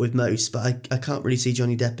he's worked with most, but I can't really see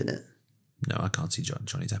Johnny Depp in it. No, I can't see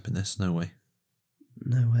Johnny Depp in this. No way.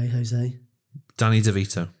 No way, Jose. Danny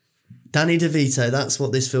DeVito. Danny DeVito, that's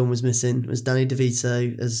what this film was missing, was Danny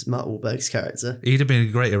DeVito as Mark Wahlberg's character. He'd have been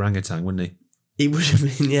a great orangutan, wouldn't he? He would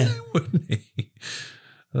have been, yeah. Wouldn't he?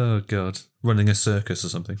 Oh, God. Running a circus or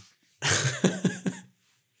something.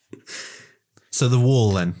 So the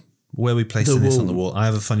wall then. Where are we placing this on the wall? I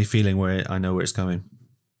have a funny feeling where I know where it's going.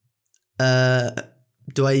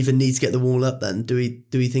 Do I even need to get the wall up then? Do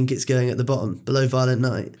we think it's going at the bottom, below Violent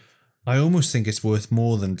Night? I almost think it's worth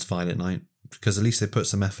more than Violent Night, because at least they put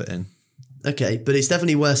some effort in. Okay, but it's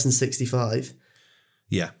definitely worse than 65.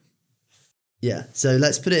 Yeah. Yeah, so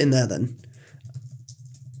let's put it in there then.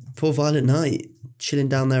 Poor Violent Night, chilling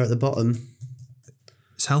down there at the bottom.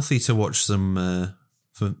 It's healthy to watch some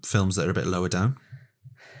films that are a bit lower down.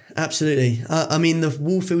 Absolutely. I mean, the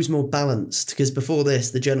wall feels more balanced, because before this,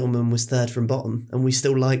 The Gentleman was third from bottom, and we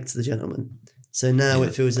still liked The Gentleman. So now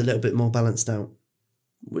it feels a little bit more balanced out,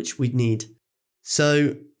 which we'd need.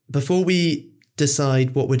 So before we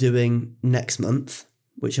decide what we're doing next month,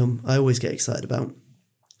 which I always get excited about,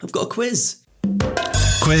 I've got a quiz.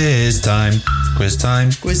 Quiz time. Quiz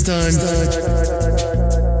time. Quiz time.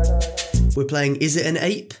 We're playing Is It an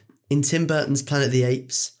Ape in Tim Burton's Planet of the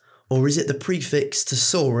Apes, or is it the prefix to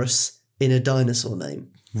Saurus in a dinosaur name?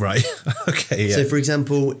 Right. Okay, yeah. So, for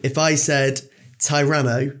example, if I said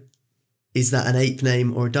Tyranno, is that an ape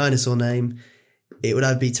name or a dinosaur name? It would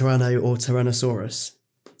either be Tyranno or Tyrannosaurus.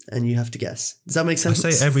 And you have to guess. Does that make sense? I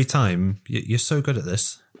say it every time. You're so good at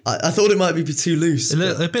this. I thought it might be too loose.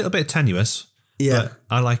 A bit tenuous. Yeah. But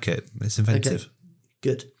I like it. It's inventive. Okay.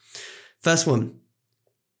 Good. First one.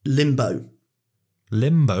 Limbo.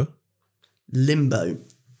 Limbo? Limbo.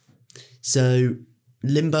 So,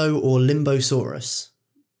 Limbo or Limbosaurus?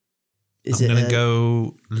 I'm going to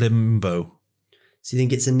go Limbo. So you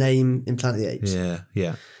think it's a name in Planet of the Apes?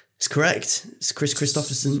 Yeah. It's correct. It's Chris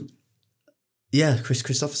Christopherson. Yeah, Chris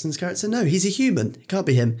Christopherson's character. No, he's a human. It can't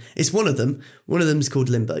be him. It's one of them. One of them's called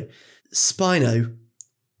Limbo. Spino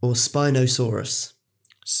or Spinosaurus?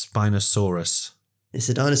 Spinosaurus. It's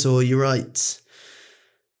a dinosaur, you're right.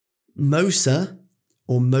 Mosa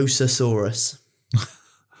or Mosasaurus?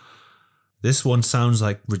 This one sounds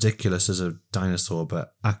like ridiculous as a dinosaur,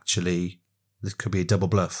 but actually this could be a double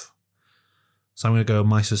bluff. So I'm going to go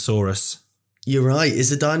Mysosaurus. You're right,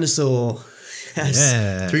 it's a dinosaur.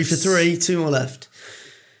 Yes. 3 for 3, 2 more left.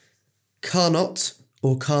 Carnot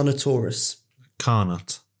or Carnotaurus?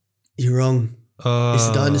 Carnot. You're wrong. It's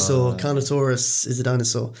a dinosaur. Carnotaurus is a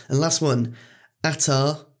dinosaur. And last one,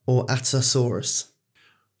 Attar or Atasaurus?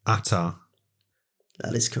 Attar.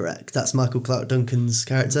 That is correct. That's Michael Clark Duncan's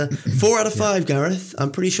character. 4 out of 5, Gareth.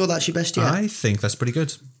 I'm pretty sure that's your best yet. I think that's pretty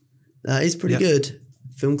good. That is pretty good.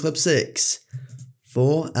 Film Club 6.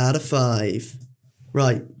 4 out of 5.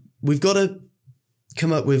 Right. We've got to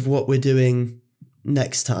come up with what we're doing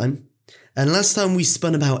next time. And last time we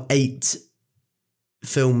spun about 8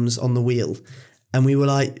 films on the wheel. And we were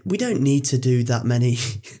like, we don't need to do that many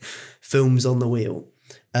films on the wheel.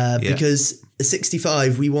 Because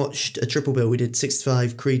 65, we watched a triple bill. We did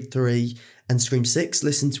 65, Creed 3 and Scream 6.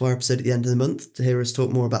 Listen to our episode at the end of the month to hear us talk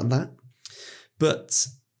more about that. But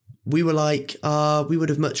we were like, we would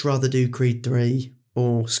have much rather do Creed 3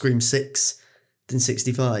 or Scream 6 than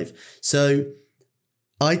 65. So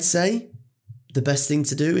I'd say the best thing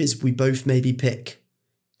to do is we both maybe pick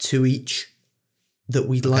 2 each that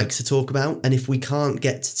we'd like to talk about. And if we can't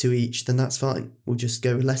get to 2 each, then that's fine. We'll just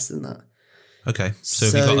go less than that. Okay. So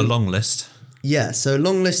have you got a long list? Yeah. So a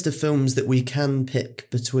long list of films that we can pick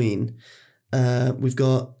between. We've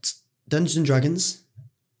got Dungeons and Dragons,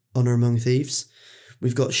 Honor Among Thieves.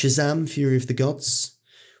 We've got Shazam! Fury of the Gods.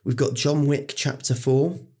 We've got John Wick Chapter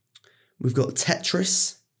 4. We've got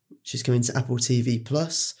Tetris, which is coming to Apple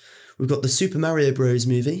TV+. We've got the Super Mario Bros.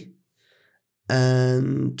 Movie.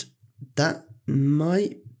 And that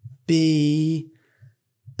might be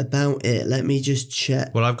about it. Let me just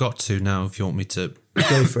check. Well, I've got two now if you want me to.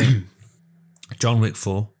 Go for it. John Wick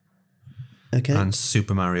 4. Okay. And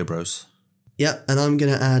Super Mario Bros. Yeah, and I'm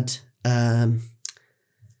going to add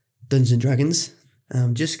Dungeons and Dragons.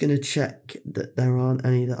 I'm just going to check that there aren't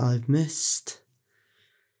any that I've missed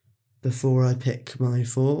before I pick my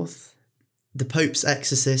fourth. The Pope's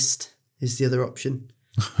Exorcist is the other option.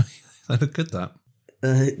 That look good, that.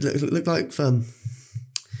 Look like fun.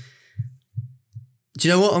 Do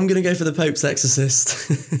you know what? I'm going to go for The Pope's Exorcist.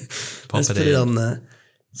 Let's put it on there.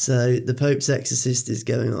 So The Pope's Exorcist is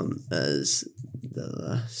going on as the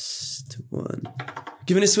last one.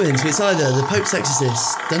 Given a swing, so it's either The Pope's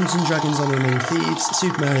Exorcist, Dungeons and Dragons Honor Among Thieves,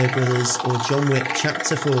 Super Mario Brothers, or John Wick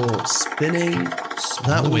Chapter 4. Spinning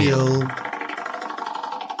that wheel.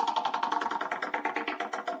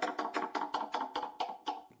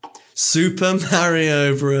 Super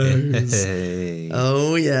Mario Bros. Hey.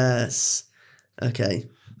 Oh, yes. Okay.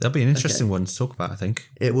 That'll be an interesting one to talk about, I think.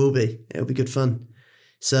 It will be. It'll be good fun.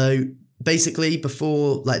 So basically,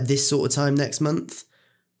 before like this sort of time next month,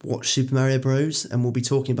 watch Super Mario Bros. And we'll be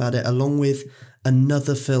talking about it along with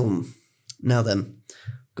another film. Now then,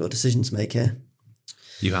 got a decision to make here.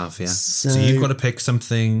 You have, yeah. So you've got to pick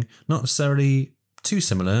something not necessarily too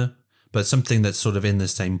similar, but something that's sort of in the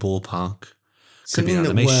same ballpark. Could be an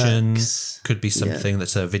animation, could be something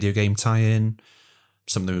that's a video game tie-in,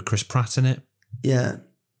 something with Chris Pratt in it. Yeah,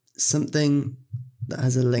 something that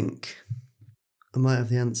has a link. I might have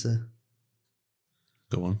the answer.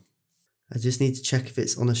 Go on. I just need to check if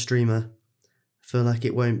it's on a streamer. I feel like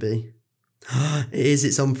it won't be. It is,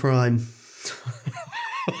 it's on Prime.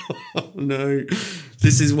 Oh, no.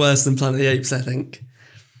 This is worse than Planet of the Apes, I think.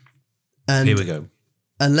 And here we go.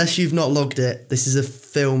 Unless you've not logged it, this is a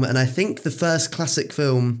film, and I think the first classic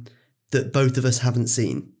film that both of us haven't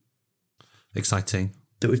seen. Exciting.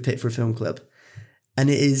 That we've picked for a film club.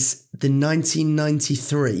 And it is the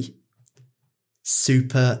 1993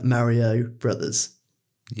 Super Mario Brothers.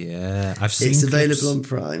 Yeah, I've seen it's clips. Available on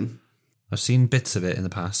Prime. I've seen bits of it in the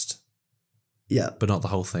past. Yeah. But not the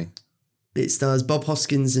whole thing. It stars Bob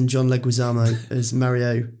Hoskins and John Leguizamo as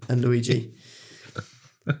Mario and Luigi.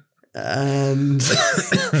 And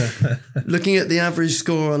looking at the average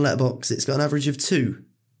score on Letterboxd, it's got an average of 2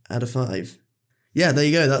 out of 5. Yeah, there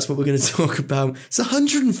you go. That's what we're going to talk about. It's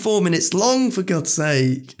 104 minutes long, for God's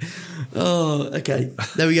sake. Oh, okay.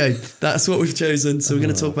 There we go. That's what we've chosen. So we're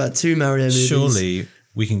going to talk about 2 Mario movies. Surely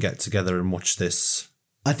we can get together and watch this.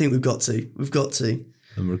 I think we've got to. We've got to.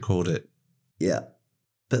 And record it. Yeah.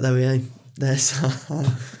 But there we go. There's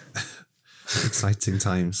exciting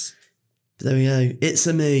times. There we go. It's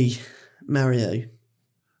a me, Mario.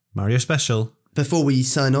 Mario special. Before we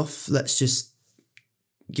sign off, let's just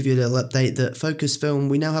give you a little update that Focus Film,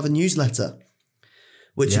 we now have a newsletter,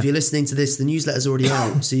 which if you're listening to this, the newsletter's already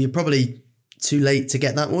out. So you're probably too late to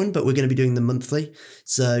get that one, but we're going to be doing them monthly.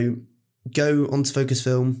 So go onto Focus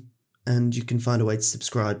Film and you can find a way to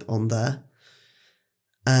subscribe on there.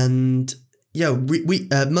 And yeah, we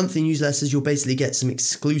monthly newsletters, you'll basically get some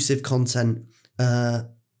exclusive content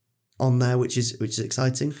on there, which is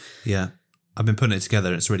exciting. Yeah. I've been putting it together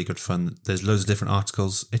and it's really good fun. There's loads of different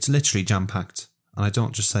articles. It's literally jam-packed. And I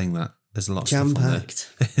don't just saying that. There's a lot of stuff on there.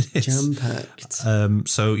 Jam-packed.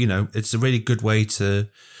 So, it's a really good way to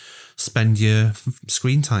spend your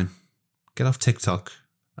screen time. Get off TikTok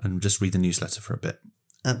and just read the newsletter for a bit.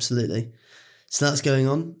 Absolutely. So that's going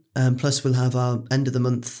on. Plus we'll have our end of the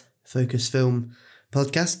month Focus Film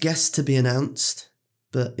podcast. Guests to be announced,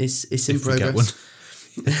 but it's in progress.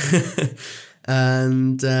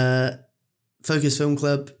 And Focus Film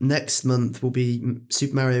Club next month will be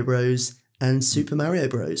Super Mario Bros. And Super Mario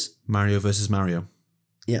Bros. Mario versus Mario.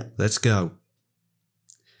 Yeah. Let's go.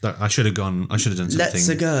 I should have done something.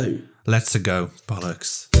 Let's-a go. Let's-a go.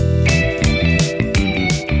 Bollocks.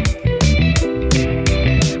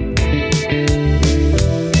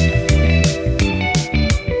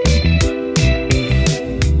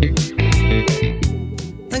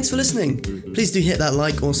 Thanks for listening. Please do hit that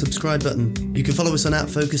like or subscribe button. You can follow us on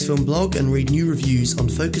 @FocusFilm blog and read new reviews on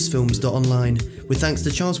focusfilms.online. With thanks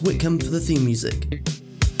to Charles Whitcomb for the theme music.